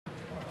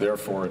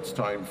Therefore, it's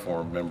time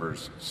for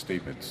members'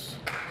 statements.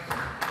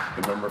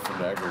 The member from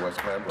Niagara West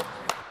Glanbrook.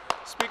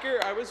 Speaker,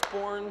 I was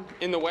born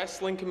in the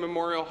West Lincoln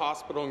Memorial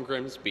Hospital in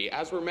Grimsby,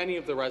 as were many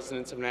of the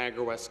residents of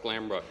Niagara West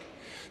Glanbrook.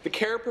 The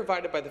care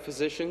provided by the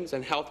physicians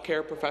and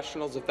healthcare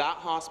professionals of that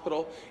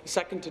hospital is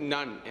second to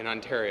none in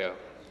Ontario.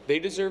 They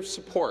deserve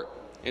support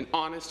and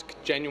honest,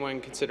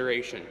 genuine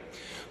consideration.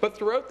 But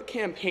throughout the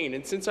campaign,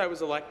 and since I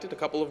was elected a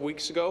couple of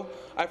weeks ago,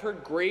 I've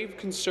heard grave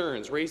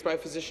concerns raised by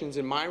physicians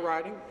in my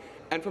riding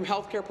and from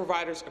healthcare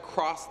providers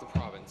across the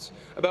province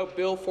about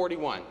Bill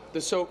 41,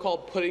 the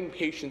so-called Putting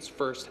Patients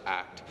First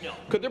Act. No.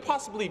 Could there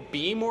possibly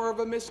be more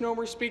of a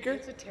misnomer, Speaker?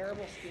 It's a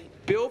terrible speech.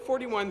 Bill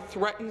 41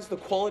 threatens the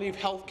quality of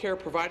healthcare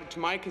provided to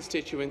my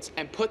constituents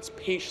and puts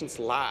patients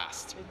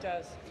last. It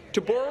does.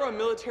 To borrow a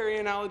military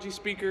analogy,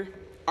 Speaker,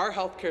 our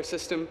healthcare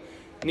system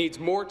needs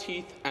more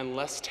teeth and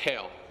less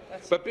tail.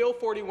 But Bill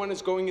 41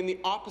 is going in the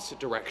opposite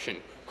direction,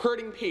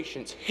 hurting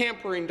patients,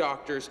 hampering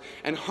doctors,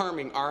 and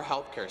harming our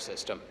healthcare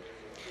system.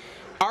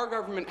 Our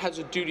government has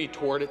a duty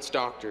toward its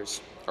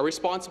doctors, a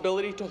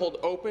responsibility to hold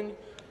open,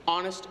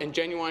 honest, and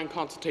genuine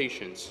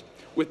consultations.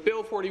 With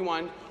Bill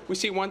 41, we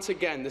see once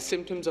again the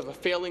symptoms of a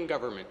failing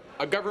government,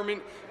 a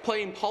government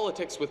playing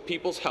politics with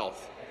people's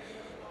health.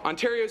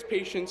 Ontario's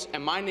patients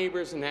and my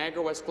neighbours in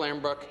Niagara West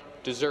Glanbrook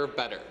deserve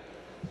better.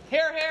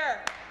 Hear, hear.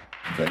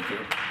 Thank you.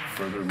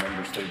 Further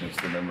member statements.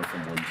 The member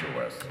from Windsor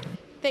West.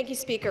 Thank you,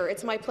 Speaker.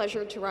 It's my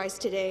pleasure to rise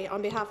today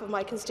on behalf of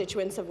my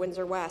constituents of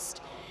Windsor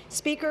West.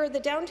 Speaker, the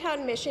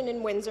downtown mission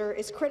in Windsor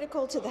is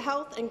critical to the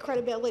health and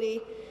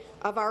credibility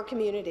of our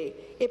community.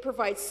 It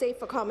provides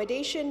safe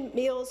accommodation,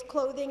 meals,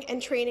 clothing,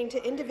 and training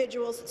to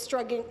individuals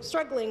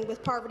struggling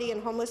with poverty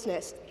and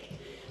homelessness.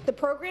 The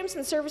programs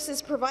and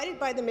services provided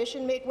by the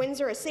mission make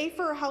Windsor a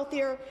safer,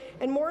 healthier,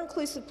 and more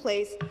inclusive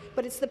place,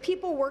 but it's the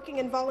people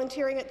working and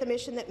volunteering at the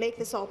mission that make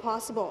this all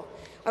possible.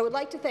 I would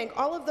like to thank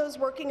all of those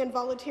working and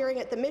volunteering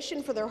at the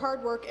mission for their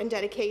hard work and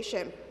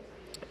dedication.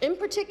 In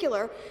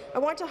particular, I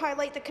want to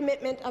highlight the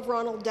commitment of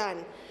Ronald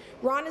Dunn.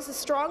 Ron is a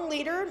strong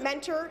leader,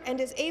 mentor, and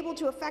is able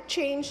to affect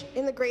change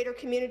in the greater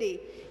community.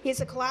 He is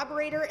a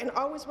collaborator and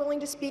always willing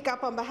to speak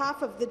up on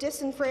behalf of the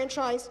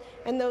disenfranchised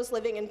and those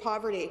living in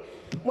poverty.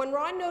 When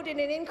Ron noted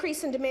an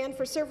increase in demand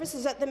for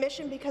services at the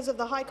mission because of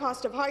the high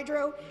cost of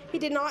hydro, he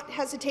did not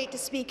hesitate to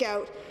speak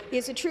out. He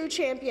is a true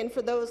champion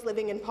for those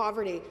living in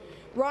poverty.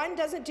 Ron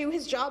doesn't do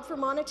his job for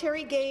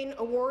monetary gain,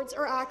 awards,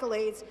 or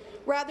accolades.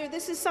 Rather,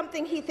 this is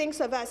something he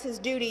thinks of as his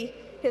duty,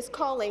 his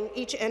calling,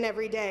 each and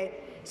every day.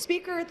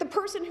 Speaker, the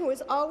person who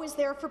is always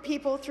there for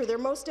people through their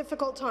most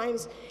difficult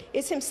times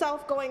is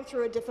himself going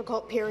through a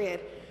difficult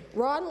period.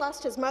 Ron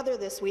lost his mother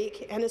this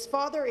week, and his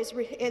father is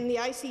in the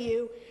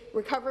ICU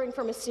recovering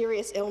from a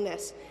serious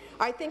illness.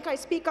 I think I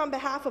speak on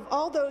behalf of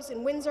all those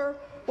in Windsor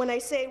when I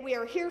say we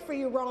are here for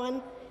you,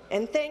 Ron,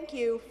 and thank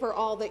you for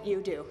all that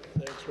you do.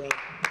 Thanks, Ron.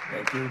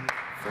 Thank you.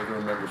 Further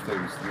member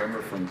statements. The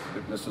member from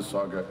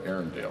Mississauga,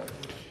 Arundel.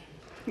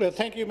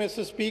 Thank you,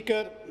 Mr.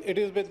 Speaker. It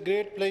is with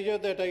great pleasure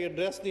that I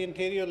address the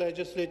Ontario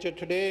Legislature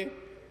today.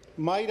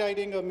 My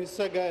riding of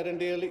Mississauga,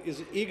 Arundel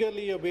is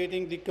eagerly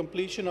awaiting the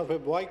completion of a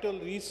vital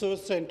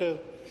resource centre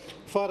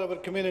for our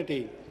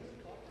community.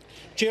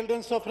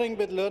 Children suffering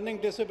with learning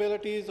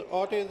disabilities,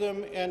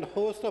 autism, and a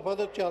host of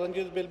other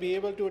challenges will be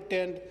able to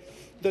attend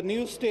the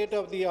new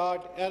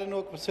state-of-the-art Erin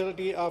Oak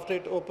facility after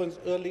it opens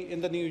early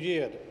in the new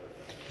year.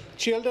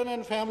 Children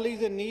and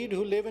families in need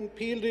who live in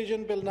Peel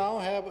region will now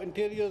have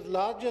Ontario's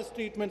largest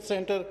treatment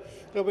centre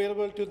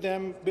available to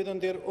them within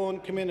their own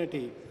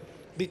community.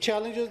 The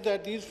challenges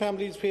that these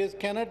families face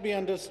cannot be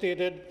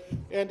understated,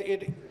 and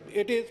it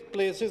is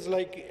places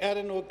like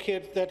Erin Oak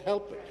Kids that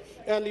help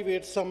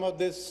alleviate some of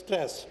this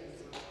stress.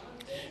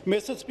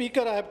 Mr.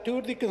 Speaker, I have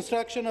toured the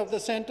construction of the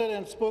centre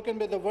and spoken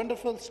with the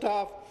wonderful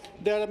staff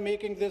that are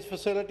making this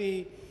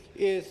facility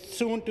is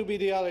soon to be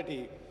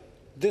reality.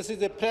 This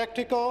is a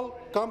practical,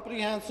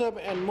 comprehensive,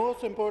 and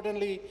most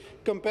importantly,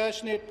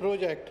 compassionate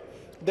project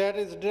that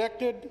is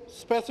directed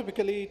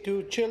specifically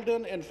to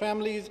children and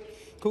families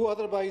who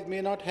otherwise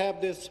may not have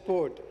this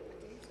support.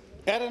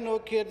 Erin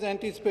Oak Kids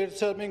anticipates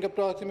serving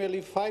approximately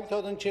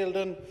 5,000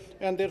 children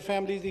and their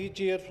families each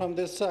year from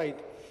this site,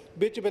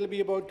 which will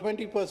be about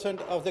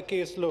 20% of the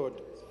caseload.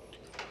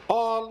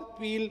 All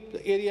Peel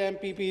area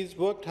MPPs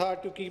worked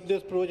hard to keep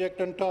this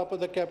project on top of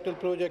the capital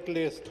project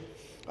list.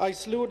 I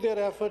salute their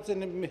efforts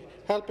in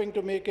helping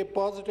to make a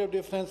positive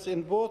difference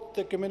in both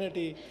the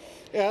community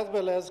as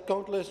well as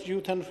countless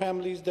youth and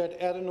families that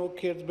Erin Oak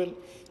Kids will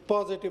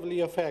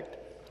positively affect.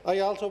 I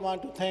also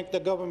want to thank the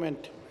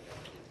government,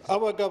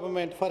 our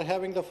government, for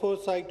having the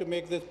foresight to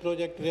make this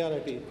project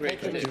reality.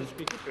 Great. Thank you, Mr.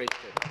 Speaker. Great.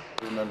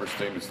 Member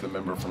statements. The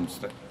member from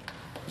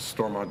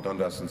Stormont,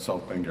 Dundas and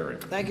South Bangor.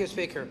 Thank you,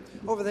 Speaker.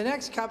 Over the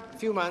next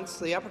few months,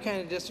 the Upper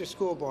Canada District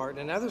School Board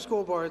and other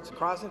school boards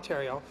across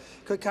Ontario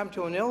could come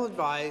to an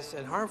ill-advised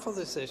and harmful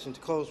decision to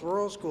close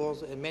rural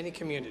schools in many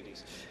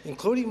communities,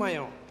 including my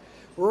own.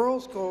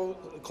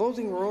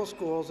 Closing rural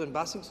schools and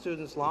busing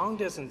students long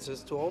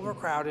distances to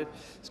overcrowded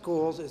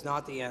schools is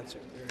not the answer.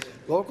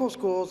 Local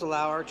schools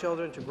allow our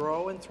children to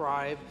grow and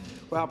thrive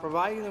while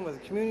providing them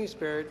with community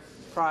spirit,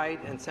 pride,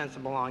 and sense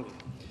of belonging.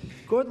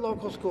 Good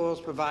local schools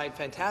provide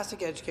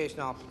fantastic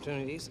educational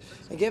opportunities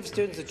and give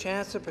students a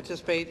chance to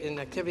participate in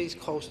activities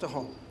close to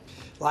home.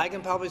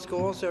 Lagan Public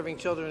School, serving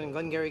children in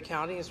Glengarry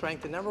County, is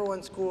ranked the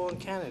 #1 school in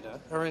Canada,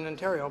 or in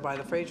Ontario, by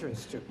the Fraser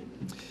Institute.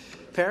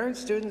 Parents,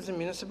 students, and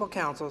municipal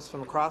councils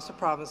from across the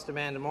province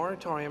demand a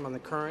moratorium on the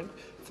current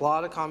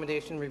flawed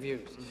accommodation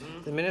reviews.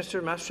 The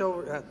minister must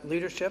show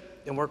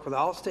leadership and work with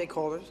all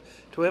stakeholders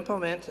to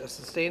implement a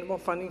sustainable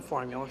funding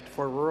formula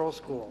for rural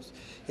schools.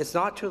 It's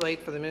not too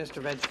late for the Minister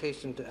of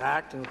Education to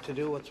act and to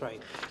do what's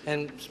right.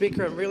 And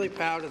Speaker, I'm really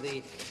proud of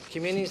the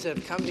communities that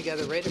have come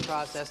together right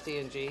across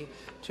SDNG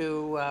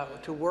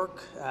to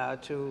work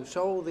to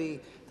show the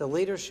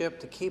leadership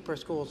to keep our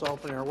schools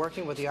open. They're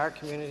working with the art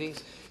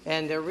communities,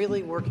 and they're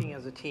really working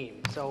as a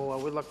team. So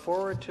we look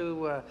forward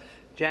to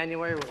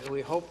January.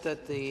 We hope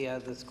that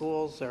the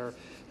schools are,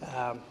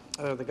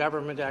 or the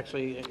government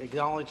actually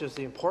acknowledges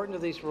the importance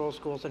of these rural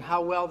schools and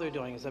how well they're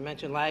doing. As I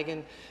mentioned,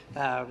 Lagan,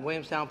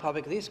 Williamstown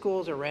Public, these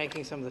schools are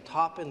ranking some of the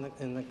top in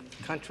the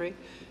country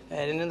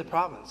and in the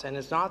province. And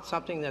it's not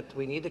something that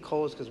we need to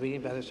close because we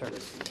need better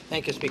service.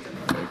 Thank you, Speaker.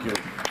 Thank you.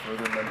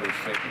 Further member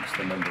statements.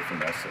 The member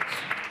from Essex.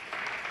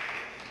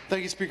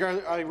 Thank you,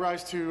 Speaker. I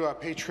rise to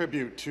pay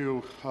tribute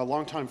to a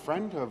longtime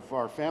friend of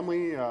our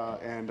family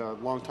and a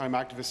longtime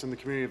activist in the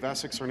community of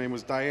Essex. Her name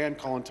was Daiene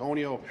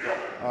Colantonio,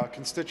 a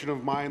constituent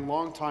of mine,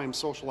 longtime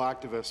social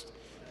activist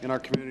in our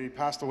community,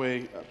 passed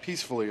away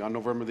peacefully on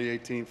November the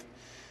 18th.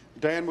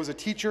 Daiene was a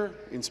teacher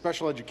in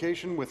special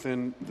education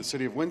within the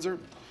City of Windsor.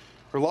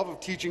 Her love of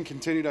teaching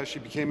continued as she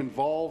became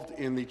involved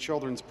in the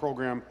children's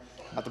program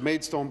at the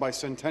Maidstone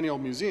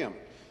Bicentennial Museum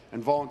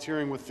and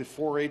volunteering with the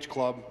 4-H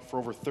Club for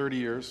over 30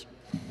 years.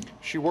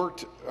 She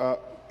worked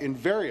in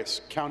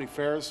various county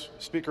fairs,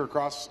 Speaker,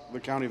 across the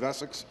county of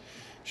Essex.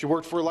 She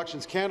worked for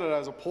Elections Canada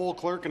as a poll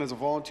clerk and as a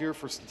volunteer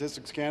for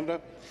Statistics Canada.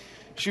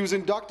 She was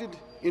inducted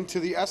into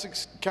the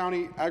Essex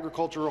County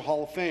Agricultural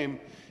Hall of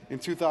Fame in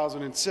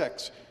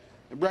 2006,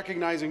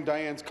 recognizing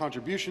Daiene's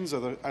contributions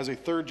as a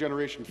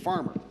third-generation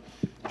farmer.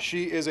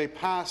 She is a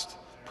past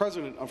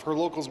president of her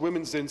local's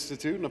Women's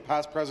Institute and a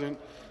past president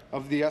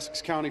of the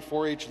Essex County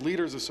 4-H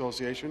Leaders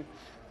Association.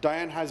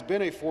 Daiene has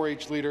been a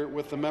 4-H leader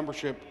with the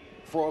membership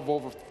of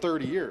over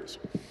 30 years.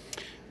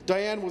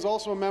 Daiene was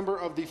also a member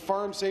of the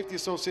Farm Safety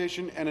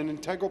Association and an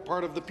integral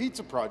part of the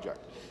Pizza Project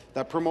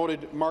that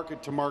promoted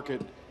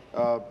market-to-market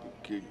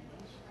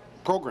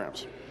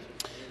programs.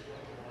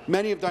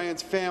 Many of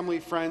Daiene's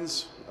family,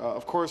 friends,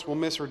 of course, will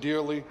miss her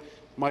dearly.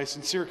 My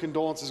sincere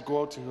condolences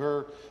go out to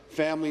her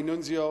family,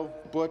 Nunzio,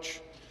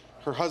 Butch,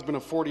 her husband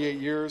of 48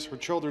 years, her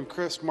children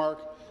Chris,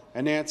 Mark,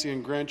 and Nancy,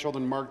 and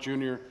grandchildren Mark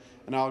Jr.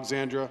 and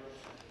Alexandra.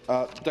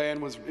 Daiene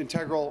was an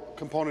integral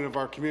component of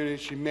our community.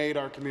 She made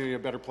our community a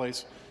better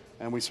place,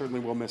 and we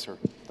certainly will miss her.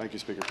 Thank you,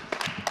 Speaker.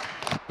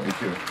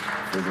 Thank you.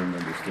 Further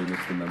member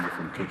statements. The member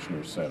from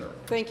Kitchener Centre.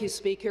 Thank you,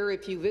 Speaker.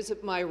 If you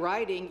visit my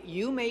riding,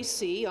 you may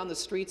see on the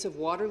streets of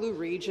Waterloo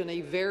Region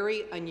a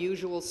very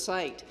unusual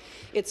sight.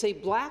 It's a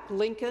black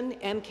Lincoln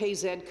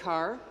MKZ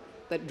car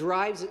that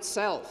drives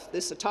itself.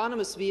 This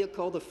autonomous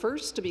vehicle, the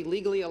first to be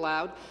legally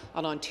allowed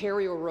on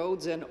Ontario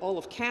roads and all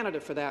of Canada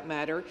for that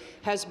matter,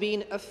 has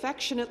been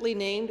affectionately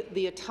named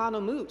the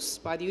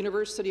Autonomoose by the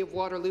University of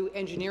Waterloo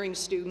engineering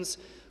students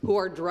who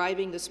are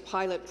driving this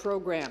pilot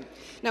program.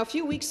 Now, a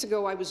few weeks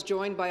ago, I was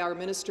joined by our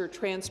Minister of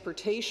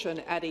Transportation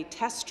at a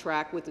test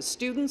track with the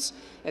students,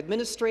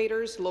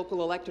 administrators,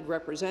 local elected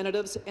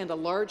representatives, and a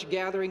large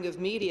gathering of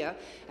media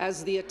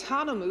as the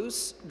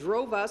Autonomoose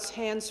drove us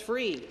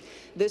hands-free.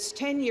 This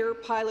 10-year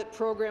pilot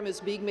program is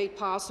being made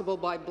possible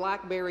by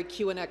BlackBerry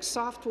QNX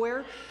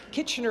software,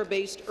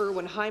 Kitchener-based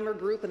Irwin-Heimer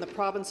Group, and the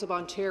province of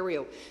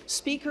Ontario.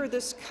 Speaker,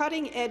 this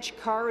cutting-edge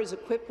car is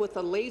equipped with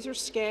a laser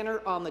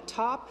scanner on the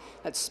top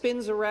that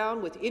spins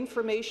around with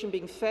information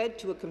being fed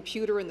to a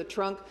computer in the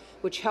trunk,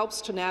 which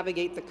helps to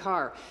navigate the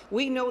car.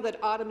 We know that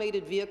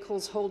automated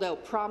vehicles hold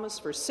out promise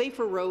for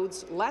safer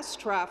roads, less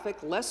traffic,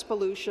 less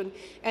pollution,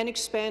 and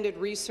expanded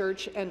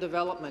research and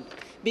development.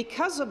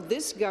 Because of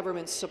this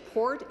government's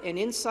support and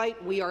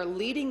insight, we are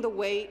leading the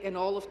way in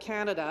all of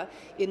Canada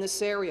in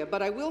this area.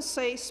 But I will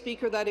say,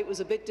 Speaker, that it was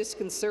a bit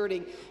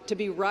disconcerting to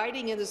be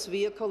riding in this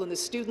vehicle and the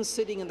student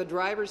sitting in the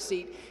driver's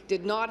seat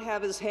did not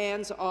have his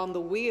hands on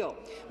the wheel.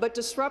 But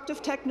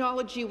disruptive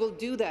technology will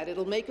do that.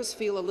 It'll make us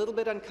feel a little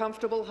bit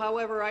uncomfortable.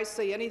 However, I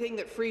say anything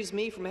that frees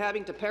me from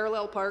having to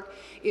parallel park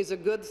is a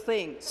good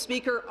thing.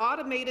 Speaker,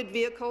 automated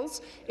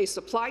vehicles, a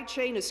supply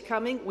chain is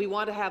coming. We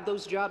want to have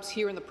those jobs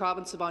here in the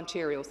province of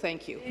Ontario.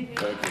 Thank you.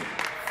 Thank you.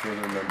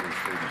 Further member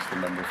statements. The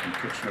member from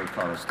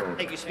Kitchener-Conestoga.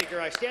 Thank you,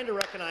 Speaker. I stand to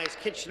recognize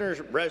Kitchener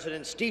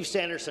resident Steve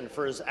Sanderson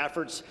for his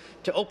efforts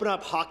to open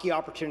up hockey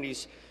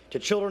opportunities to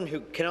children who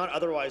cannot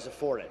otherwise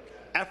afford it.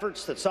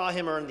 efforts that saw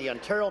him earn the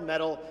Ontario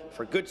Medal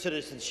for Good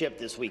Citizenship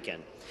this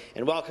weekend.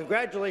 And while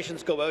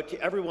congratulations go out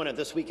to every one of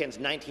this weekend's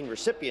 19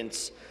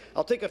 recipients,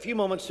 I'll take a few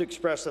moments to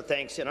express the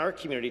thanks in our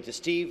community to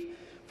Steve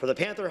for the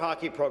Panther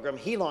hockey program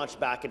he launched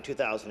back in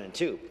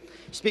 2002.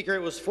 Speaker,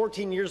 it was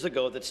 14 years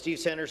ago that Steve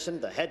Sanderson,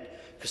 the head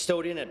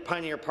custodian at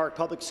Pioneer Park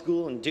Public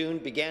School in Doon,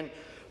 began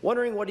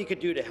wondering what he could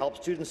do to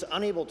help students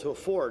unable to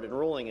afford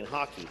enrolling in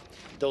hockey.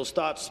 Those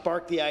thoughts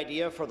sparked the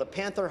idea for the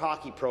Panther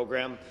Hockey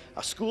Program,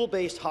 a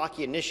school-based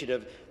hockey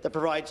initiative that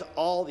provides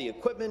all the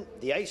equipment,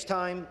 the ice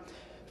time,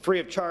 free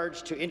of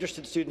charge to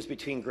interested students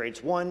between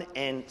grades 1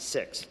 and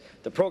 6.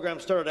 The program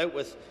started out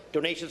with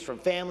donations from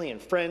family and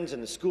friends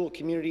in the school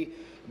community,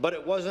 but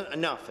it wasn't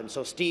enough, and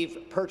so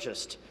Steve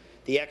purchased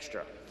the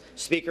extra.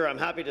 Speaker, I'm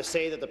happy to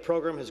say that the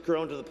program has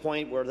grown to the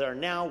point where there are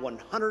now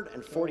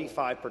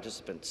 145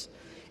 participants.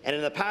 And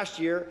in the past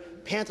year,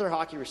 Panther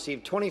Hockey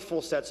received 20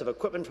 full sets of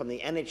equipment from the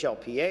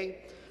NHLPA,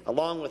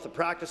 along with the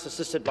practice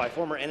assisted by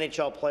former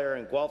NHL player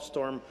and Guelph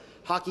Storm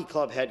Hockey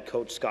Club head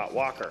coach Scott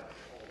Walker.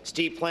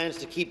 Steve plans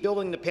to keep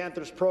building the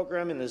Panthers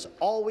program and is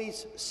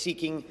always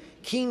seeking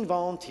keen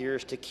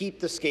volunteers to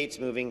keep the skates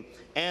moving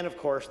and, of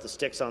course, the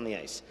sticks on the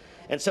ice.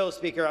 And so,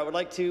 Speaker, I would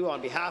like to,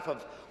 on behalf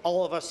of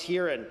all of us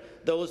here and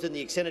those in the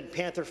extended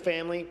Panther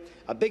family,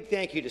 a big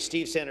thank you to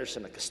Steve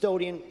Sanderson, a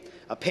custodian,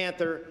 a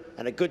Panther,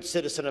 and a good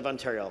citizen of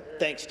Ontario.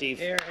 Thanks, Steve.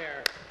 Hear,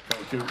 hear.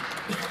 Thank you.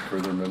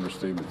 Further member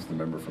statements. The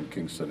member from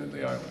Kingston and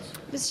the Islands.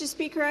 Mr.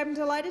 Speaker, I'm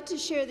delighted to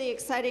share the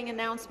exciting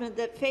announcement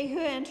that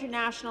Feihe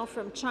International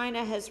from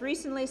China has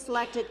recently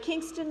selected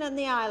Kingston and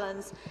the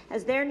Islands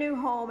as their new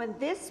home, and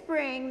this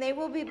spring they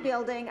will be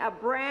building a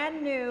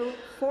brand new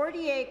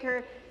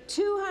 40-acre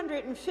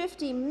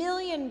 $250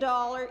 million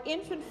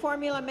infant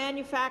formula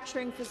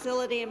manufacturing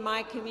facility in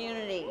my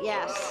community.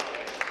 Yes.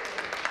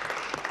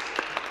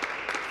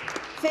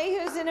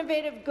 Feihe's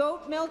innovative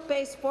goat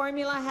milk-based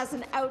formula has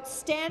an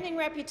outstanding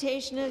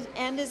reputation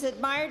and is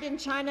admired in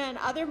China and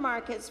other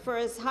markets for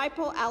its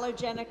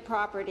hypoallergenic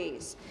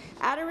properties.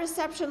 At a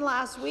reception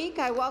last week,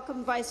 I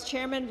welcomed Vice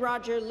Chairman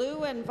Roger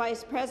Liu and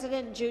Vice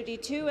President Judy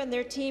Tu and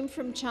their team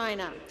from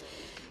China.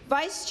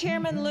 Vice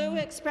Chairman Liu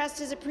expressed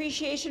his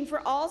appreciation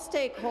for all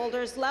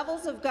stakeholders,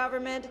 levels of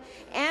government,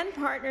 and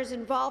partners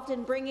involved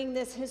in bringing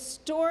this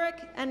historic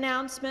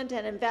announcement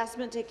and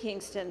investment to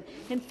Kingston.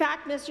 In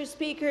fact, Mr.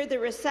 Speaker, the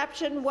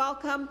reception,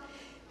 welcome,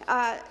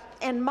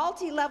 and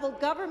multi-level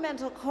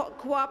governmental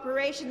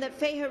cooperation that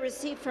Feihe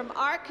received from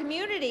our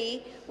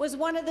community was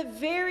one of the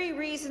very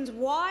reasons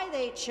why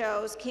they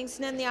chose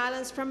Kingston and the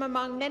Islands from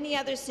among many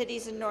other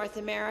cities in North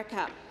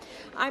America.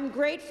 I'm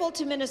grateful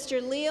to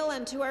Minister Leal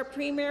and to our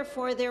Premier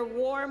for their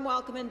warm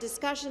welcome and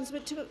discussions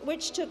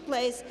which took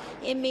place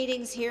in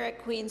meetings here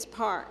at Queen's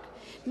Park.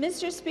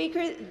 Mr.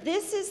 Speaker,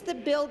 this is the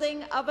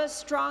building of a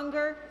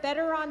stronger,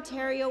 better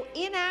Ontario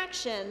in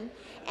action,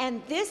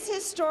 and this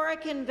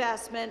historic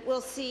investment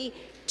will see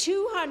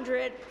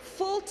 200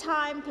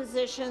 full-time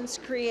positions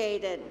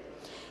created.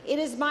 It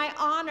is my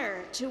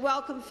honour to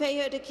welcome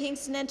Feihe to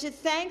Kingston and to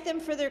thank them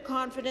for their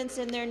confidence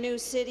in their new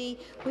city.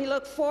 We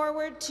look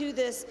forward to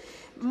this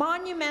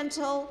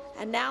monumental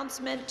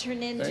announcement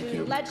turn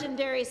into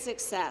legendary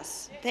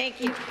success.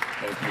 Thank you.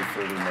 Thank you.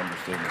 Further member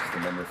statements. The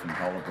member from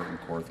Haliburton,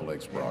 Kawartha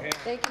Lakes, Brock.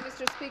 Thank you,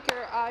 Mr.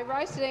 Speaker. I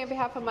rise today on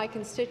behalf of my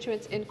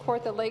constituents in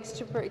Kawartha Lakes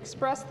to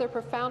express their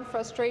profound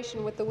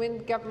frustration with the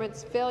Wind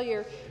government's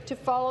failure to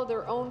follow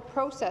their own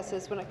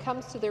processes when it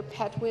comes to their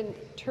pet wind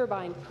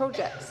turbine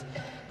projects.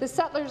 The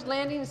Settlers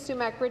Landing and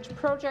Sumac Ridge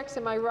projects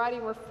in my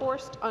riding were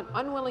forced on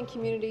unwilling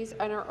communities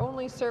and are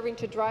only serving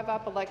to drive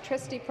up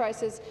electricity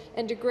prices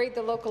and degrade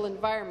the local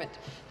environment.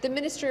 The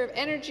Minister of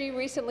Energy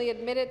recently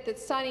admitted that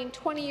signing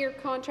 20-year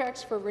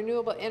contracts for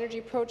renewable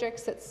energy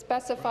projects that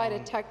specified a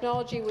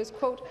technology was,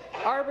 quote,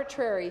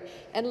 arbitrary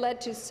and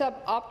led to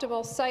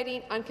suboptimal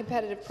siting,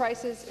 uncompetitive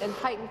prices, and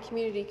heightened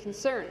community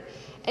concern.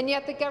 And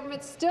yet the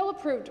government still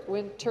approved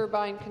wind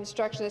turbine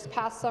construction this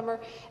past summer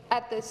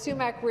at the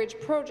Sumac Ridge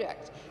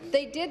project.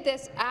 They did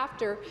this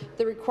after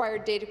the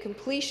required date of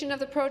completion of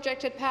the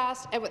project had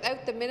passed and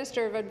without the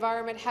Minister of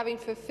Environment having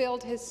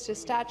fulfilled his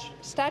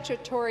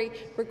statutory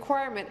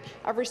requirement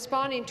of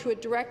responding to a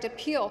direct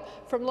appeal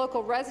from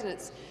local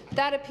residents.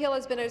 That appeal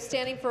has been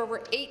outstanding for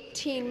over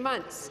 18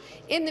 months.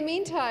 In the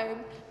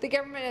meantime, the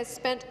government has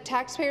spent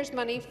taxpayers'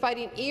 money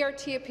fighting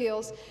ERT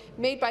appeals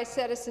made by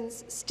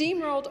citizens,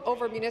 steamrolled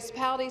over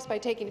municipalities by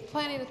taking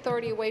planning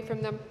authority away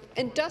from them,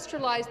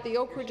 industrialized the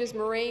Oak Ridges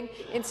moraine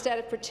instead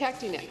of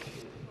protecting it.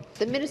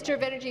 The Minister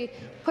of Energy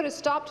put a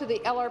stop to the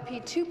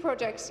LRP2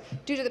 projects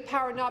due to the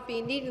power not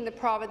being needed in the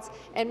province,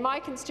 and my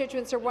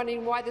constituents are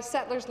wondering why the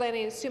Settlers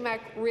Landing and Sumac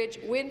Ridge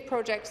wind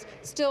projects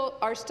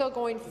are still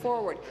going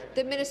forward.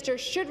 The minister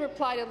should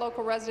reply to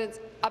local residents'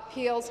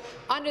 appeals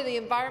under the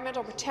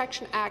Environmental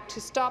Protection Act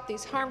to stop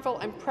these harmful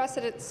and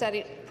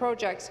precedent-setting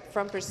projects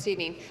from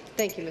proceeding.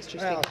 Thank you, Mr.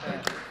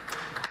 Speaker.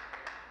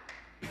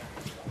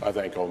 I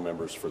thank all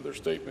members for their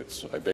statements.